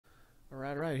All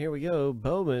right, here we go.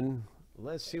 Bowman.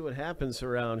 Let's see what happens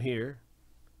around here.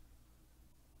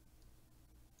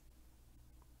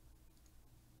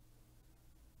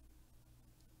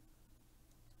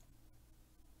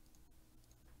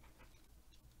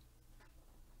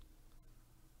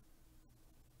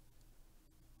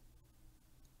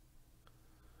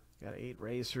 Got 8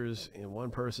 racers, and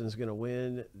one person's going to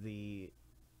win the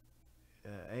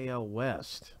AL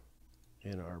West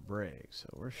in our break. So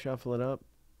we're shuffling up.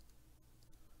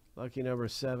 Lucky number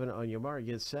 7 on your mark.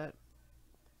 Get set.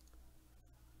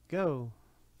 Go.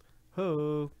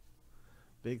 Ho.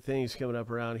 Big things coming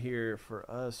up around here for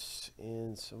us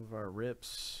in some of our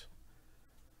rips.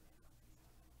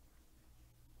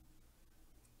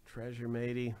 Treasure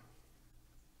matey.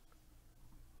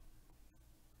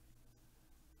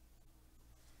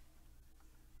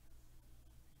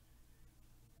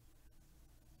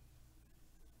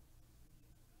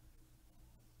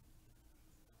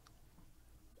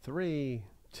 Three,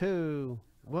 two,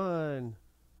 one.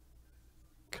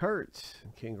 Kurt,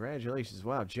 congratulations.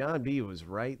 Wow, John B was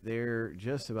right there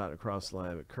just about to cross the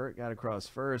line, but Kurt got across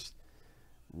first.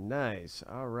 Nice.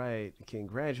 All right,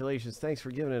 congratulations. Thanks for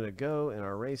giving it a go in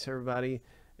our race, everybody,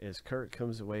 as Kurt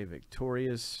comes away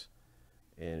victorious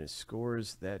and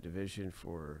scores that division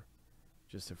for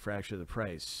just a fraction of the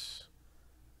price.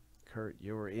 Kurt,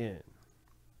 you're in.